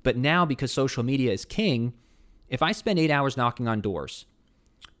 But now, because social media is king, if I spend 8 hours knocking on doors,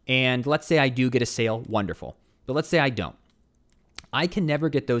 and let's say I do get a sale, wonderful. But let's say I don't. I can never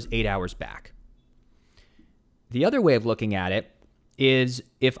get those 8 hours back. The other way of looking at it is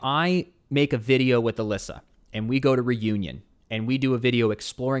if I make a video with Alyssa and we go to Reunion and we do a video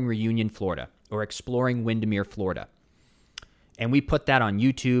exploring Reunion, Florida, or exploring Windermere, Florida, and we put that on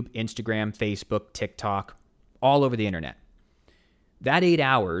YouTube, Instagram, Facebook, TikTok, all over the internet. That 8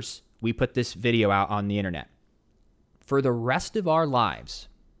 hours, we put this video out on the internet. For the rest of our lives,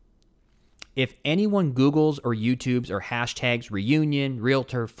 if anyone Googles or YouTubes or hashtags Reunion,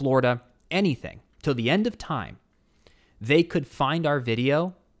 Realtor, Florida, anything, till the end of time, they could find our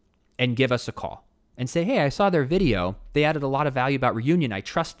video and give us a call and say, hey, I saw their video. They added a lot of value about Reunion. I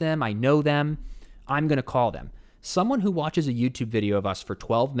trust them. I know them. I'm going to call them. Someone who watches a YouTube video of us for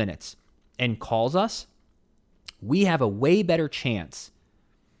 12 minutes and calls us, we have a way better chance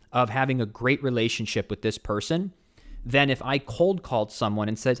of having a great relationship with this person than if I cold called someone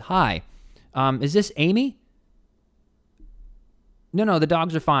and said, hi, is this Amy? No, the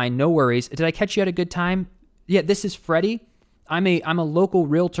dogs are fine. No worries. Did I catch you at a good time? Yeah, this is Freddie. I'm a local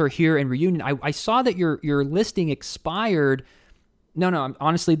realtor here in Reunion. I saw that your listing expired. No,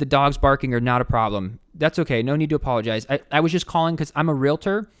 honestly, the dogs barking are not a problem. That's okay. No need to apologize. I was just calling because I'm a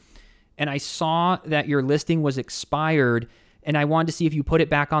realtor, and I saw that your listing was expired, and I wanted to see if you put it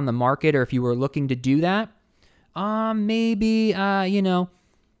back on the market or if you were looking to do that. Maybe,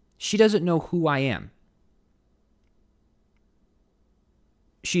 she doesn't know who I am.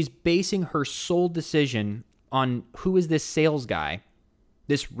 She's basing her sole decision on who is this sales guy,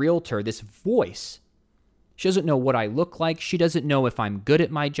 this realtor, this voice. She doesn't know what I look like. She doesn't know if I'm good at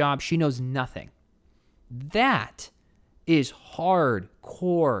my job. She knows nothing. That is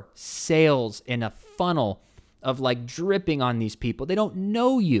hardcore sales in a funnel of like dripping on these people. They don't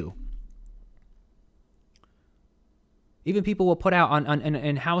know you. Even people will put out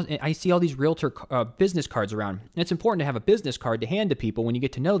on how I see all these realtor business cards around. And it's important to have a business card to hand to people when you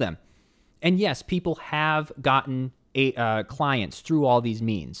get to know them. And yes, people have gotten clients through all these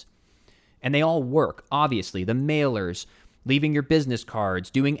means. And they all work, obviously. The mailers, leaving your business cards,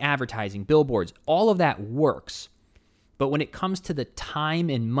 doing advertising, billboards, all of that works. But when it comes to the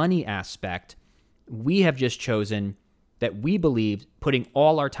time and money aspect, we have just chosen that we believe putting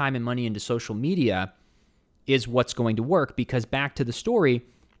all our time and money into social media is what's going to work, because back to the story,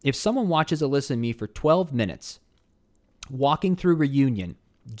 if someone watches Alyssa and me for 12 minutes, walking through Reunion,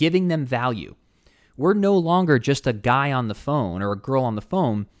 giving them value, we're no longer just a guy on the phone or a girl on the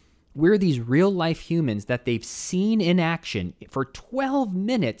phone. We're these real life humans that they've seen in action for 12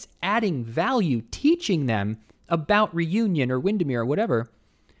 minutes, adding value, teaching them about Reunion or Windermere or whatever.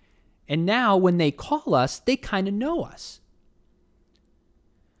 And now when they call us, they kind of know us.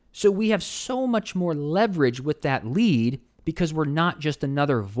 So we have so much more leverage with that lead, because we're not just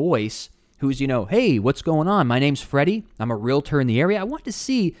another voice who's, hey, what's going on? My name's Freddie. I'm a realtor in the area. I want to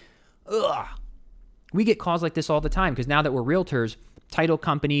see, we get calls like this all the time, because now that we're realtors, title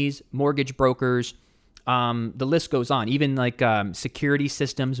companies, mortgage brokers, the list goes on. Even like security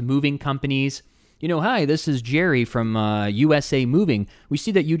systems, moving companies. Hi, this is Jerry from USA Moving. We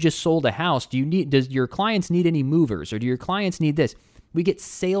see that you just sold a house. Does your clients need any movers, or do your clients need this? We get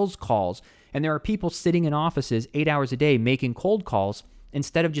sales calls, and there are people sitting in offices 8 hours a day making cold calls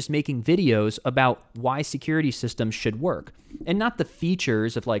instead of just making videos about why security systems should work. And not the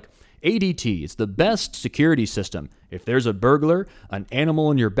features of like, ADT is the best security system. If there's a burglar, an animal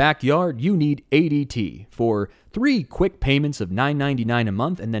in your backyard, you need ADT for 3 quick payments of $9.99 a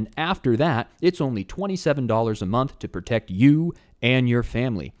month. And then after that, it's only $27 a month to protect you and your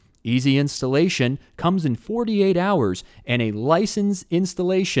family. Easy installation, comes in 48 hours, and a licensed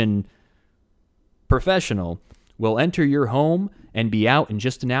installation professional will enter your home and be out in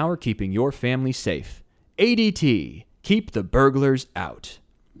just an hour, keeping your family safe. ADT, keep the burglars out.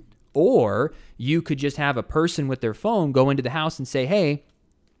 Or you could just have a person with their phone go into the house and say, hey,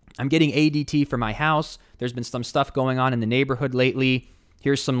 I'm getting ADT for my house. There's been some stuff going on in the neighborhood lately.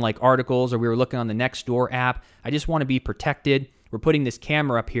 Here's some like articles, or we were looking on the Nextdoor app. I just want to be protected. We're putting this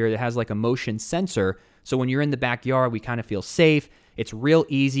camera up here that has like a motion sensor. So when you're in the backyard, we kind of feel safe. It's real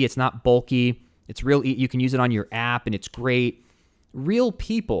easy. It's not bulky. It's real. You can use it on your app, and it's great. Real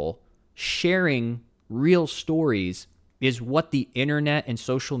people sharing real stories is what the internet and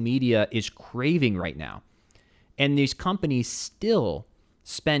social media is craving right now. And these companies still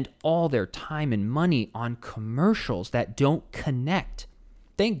spend all their time and money on commercials that don't connect.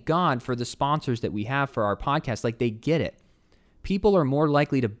 Thank God for the sponsors that we have for our podcast. Like, they get it. People are more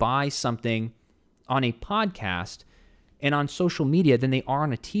likely to buy something on a podcast and on social media than they are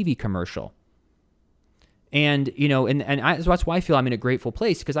on a TV commercial. And, that's why I feel I'm in a grateful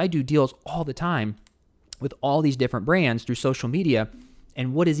place, because I do deals all the time with all these different brands through social media.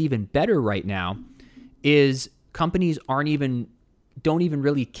 And what is even better right now is companies don't even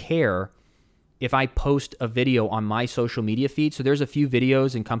really care if I post a video on my social media feed. So there's a few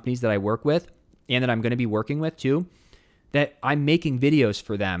videos and companies that I work with, and that I'm going to be working with too, that I'm making videos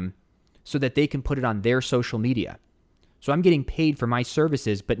for them so that they can put it on their social media. So I'm getting paid for my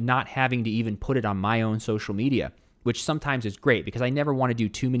services, but not having to even put it on my own social media, which sometimes is great, because I never want to do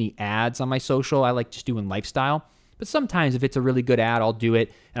too many ads on my social. I like just doing lifestyle. But sometimes if it's a really good ad, I'll do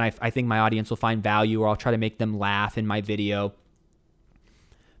it, and I think my audience will find value, or I'll try to make them laugh in my video.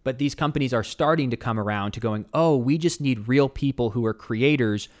 But these companies are starting to come around to going, oh, we just need real people who are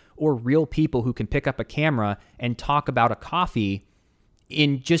creators, or real people who can pick up a camera and talk about a coffee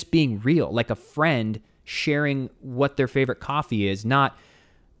in just being real, like a friend sharing what their favorite coffee is, not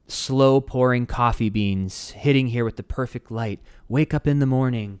slow pouring coffee beans, hitting here with the perfect light, wake up in the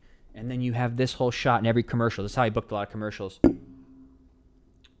morning, and then you have this whole shot in every commercial. This is how I booked a lot of commercials.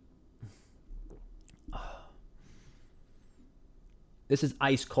 This is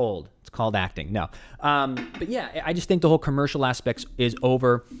ice cold. It's called acting. No. But yeah, I just think the whole commercial aspect is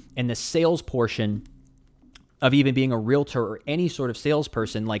over, and the sales portion of even being a realtor or any sort of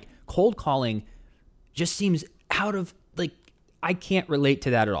salesperson, like cold calling, just seems out of, like, I can't relate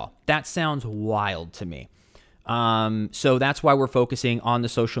to that at all. That sounds wild to me. So that's why we're focusing on the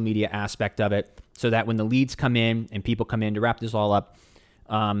social media aspect of it, so that when the leads come in and people come in, to wrap this all up,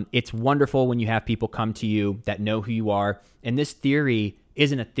 it's wonderful when you have people come to you that know who you are. And this theory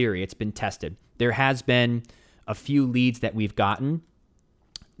isn't a theory. It's been tested. There has been a few leads that we've gotten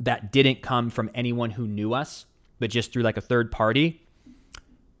that didn't come from anyone who knew us, but just through like a third party.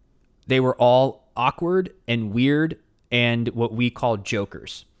 They were all awkward and weird and what we call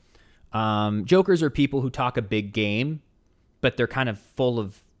jokers. Jokers are people who talk a big game, but they're kind of full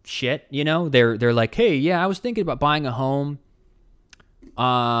of shit, you know? They're like, hey, yeah, I was thinking about buying a home.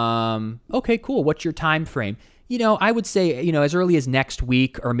 Okay, cool. What's your time frame? I would say, as early as next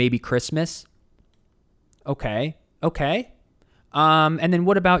week or maybe Christmas. Okay. And then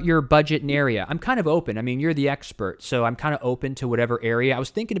what about your budget and area? I'm kind of open. I mean, you're the expert, so I'm kind of open to whatever area. I was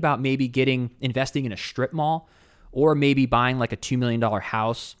thinking about maybe investing in a strip mall or maybe buying like a $2 million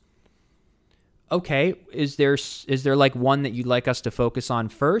house. Okay, is there like one that you'd like us to focus on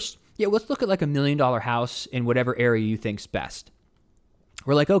first? Yeah, let's look at like $1 million house in whatever area you think's best.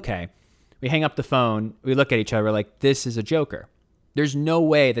 We're like, okay. We hang up the phone. We look at each other. We're like, this is a joker. There's no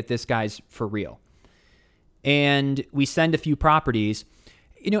way that this guy's for real. And we send a few properties.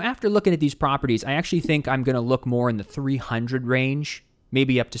 After looking at these properties, I actually think I'm going to look more in the 300 range,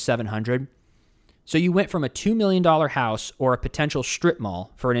 maybe up to 700. So you went from a $2 million house or a potential strip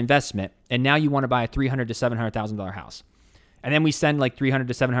mall for an investment, and now you want to buy a $300,000 to $700,000 house. And then we send like $300,000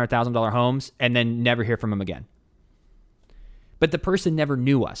 to $700,000 homes and then never hear from them again. But the person never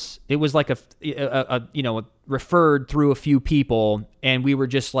knew us. It was like a referred through a few people, and we were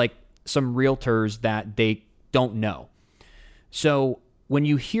just like some realtors that they don't know. So when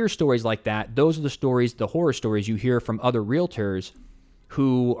you hear stories like that, those are the stories, the horror stories you hear from other realtors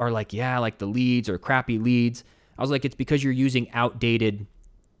who are like, yeah, like the leads or crappy leads. I was like, it's because you're using outdated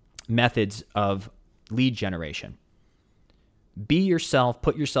methods of lead generation. Be yourself,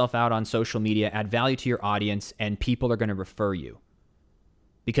 put yourself out on social media, add value to your audience, and people are going to refer you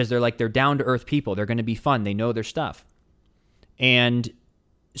because they're down-to-earth people. They're going to be fun. They know their stuff. And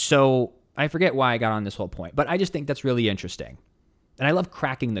so I forget why I got on this whole point, but I just think that's really interesting. And I love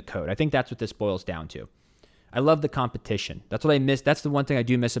cracking the code. I think that's what this boils down to. I love the competition. That's what I miss. That's the one thing I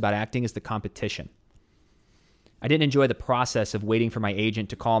do miss about acting is the competition. I didn't enjoy the process of waiting for my agent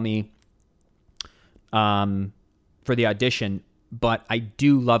to call me for the audition, but I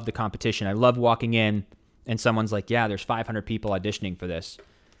do love the competition. I love walking in and someone's like, yeah, there's 500 people auditioning for this.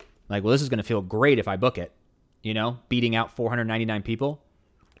 Like, well, this is going to feel great if I book it, beating out 499 people.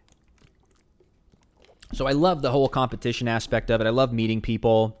 So I love the whole competition aspect of it. I love meeting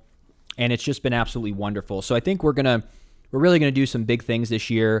people, and it's just been absolutely wonderful. So I think we're really going to do some big things this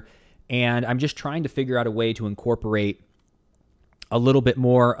year, and I'm just trying to figure out a way to incorporate a little bit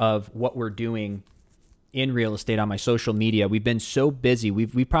more of what we're doing in real estate on my social media. We've been so busy.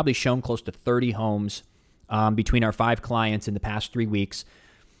 We've probably shown close to 30 homes between our 5 clients in the past 3 weeks,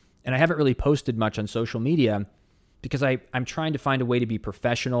 and I haven't really posted much on social media because I'm trying to find a way to be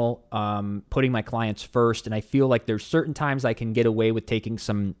professional, putting my clients first, and I feel like there's certain times I can get away with taking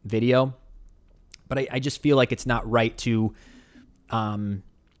some video, but I just feel like it's not right to, I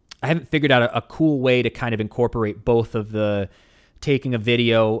haven't figured out a cool way to kind of incorporate both of the taking a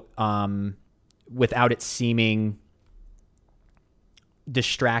video without it seeming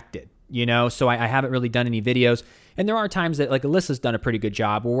distracted, So I haven't really done any videos. And there are times that like Alyssa's done a pretty good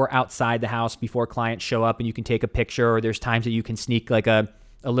job where we're outside the house before clients show up and you can take a picture, or there's times that you can sneak like a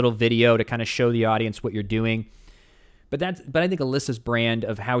little video to kind of show the audience what you're doing. But I think Alyssa's brand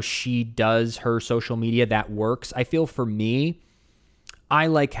of how she does her social media, that works. I feel for me, I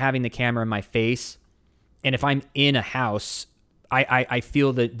like having the camera in my face. And if I'm in a house, I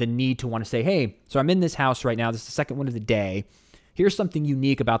feel the need to want to say, hey, so I'm in this house right now. This is the second one of the day. Here's something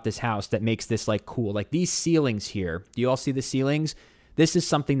unique about this house that makes this like cool. Like these ceilings here. Do you all see the ceilings? This is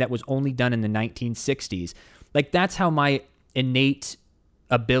something that was only done in the 1960s. Like that's how my innate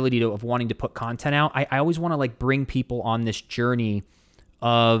ability of wanting to put content out. I always want to like bring people on this journey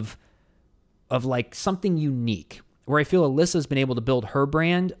of like something unique where I feel Alyssa's been able to build her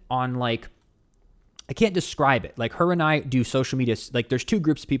brand on like, I can't describe it. Like her and I do social media. Like there's 2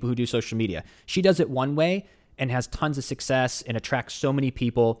 groups of people who do social media. She does it one way and has tons of success and attracts so many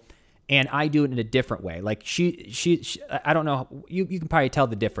people. And I do it in a different way. Like she I don't know, you can probably tell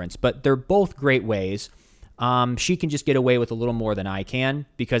the difference, but they're both great ways. She can just get away with a little more than I can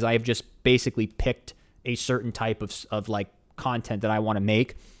because I've just basically picked a certain type of like content that I want to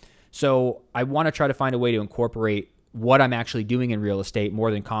make. So I want to try to find a way to incorporate what I'm actually doing in real estate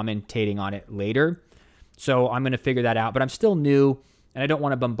more than commentating on it later. So I'm going to figure that out, but I'm still new and I don't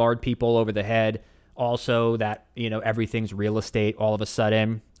want to bombard people over the head. Also that, everything's real estate all of a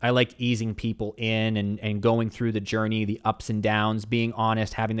sudden. I like easing people in and going through the journey, the ups and downs, being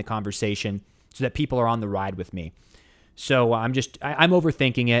honest, having the conversation so that people are on the ride with me. So I'm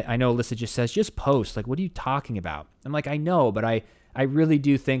overthinking it. I know Alyssa just says, just post. Like, what are you talking about? I'm like, I know, but I really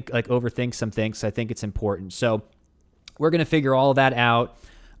do think like overthink some things. I think it's important. So we're going to figure all of that out.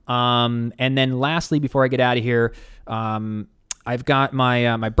 And then lastly, before I get out of here, I've got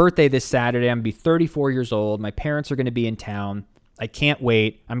my birthday this Saturday. I'm going to be 34 years old. My parents are going to be in town. I can't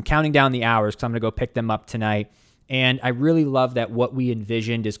wait. I'm counting down the hours because I'm going to go pick them up tonight. And I really love that what we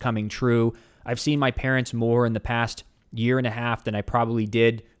envisioned is coming true. I've seen my parents more in the past year and a half than I probably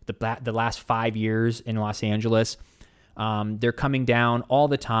did the last 5 years in Los Angeles. They're coming down all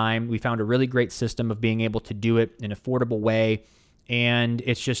the time. We found a really great system of being able to do it in an affordable way, and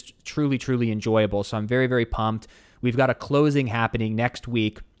it's just truly, truly enjoyable. So I'm very, very pumped. We've got a closing happening next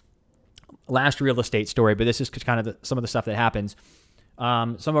week. Last real estate story, but this is kind of some of the stuff that happens.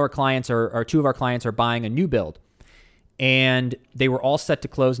 Some of our clients or two of our clients are buying a new build, and they were all set to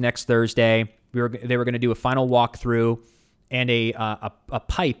close next Thursday. They were going to do a final walkthrough, and a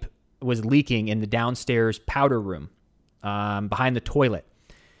pipe was leaking in the downstairs powder room behind the toilet,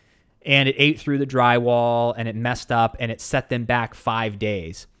 and it ate through the drywall, and it messed up, and it set them back 5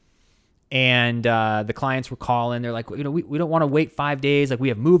 days. And the clients were calling. They're like, we don't want to wait 5 days. Like, we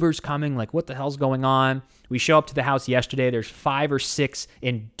have movers coming. Like, what the hell's going on? We show up to the house yesterday. There's 5 or 6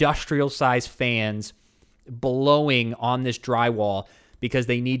 industrial-sized fans blowing on this drywall because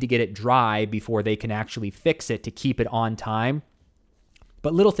they need to get it dry before they can actually fix it to keep it on time.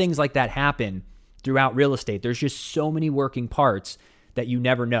 But little things like that happen throughout real estate. There's just so many working parts that you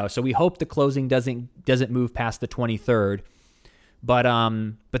never know. So we hope the closing doesn't move past the 23rd. But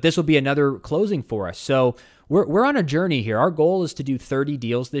this will be another closing for us. So we're on a journey here. Our goal is to do 30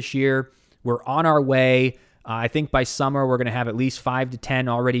 deals this year. We're on our way. I think by summer we're going to have at least 5 to 10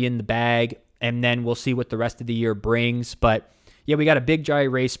 already in the bag, and then we'll see what the rest of the year brings. But yeah, we got a big dry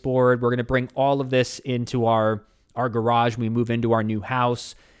erase board. We're going to bring all of this into our garage when we move into our new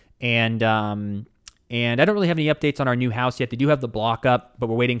house. And I don't really have any updates on our new house yet. They do have the block up, but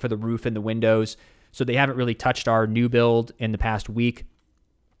we're waiting for the roof and the windows. So they haven't really touched our new build in the past week.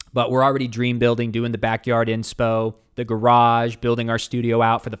 But we're already dream building, doing the backyard inspo, the garage, building our studio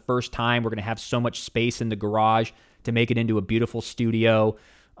out for the first time. We're going to have so much space in the garage to make it into a beautiful studio.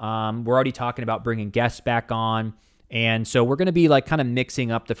 We're already talking about bringing guests back on. And so we're going to be like kind of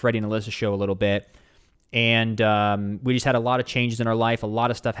mixing up the Freddie and Alyssa show a little bit. And we just had a lot of changes in our life, a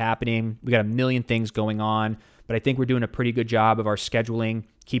lot of stuff happening. We got a million things going on. But I think we're doing a pretty good job of our scheduling,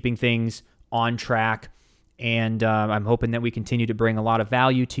 keeping things on track. And I'm hoping that we continue to bring a lot of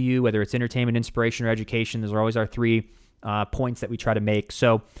value to you, whether it's entertainment, inspiration, or education. Those are always our 3 points that we try to make.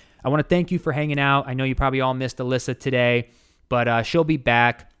 So I want to thank you for hanging out. I know you probably all missed Alyssa today, but she'll be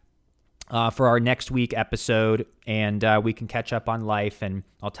back for our next week episode, and we can catch up on life, and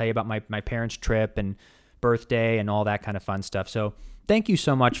I'll tell you about my parents' trip and birthday and all that kind of fun stuff. So thank you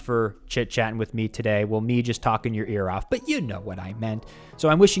so much for chit-chatting with me today. Well, me just talking your ear off, but you know what I meant. So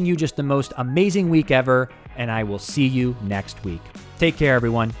I'm wishing you just the most amazing week ever, and I will see you next week. Take care,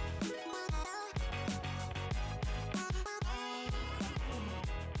 everyone.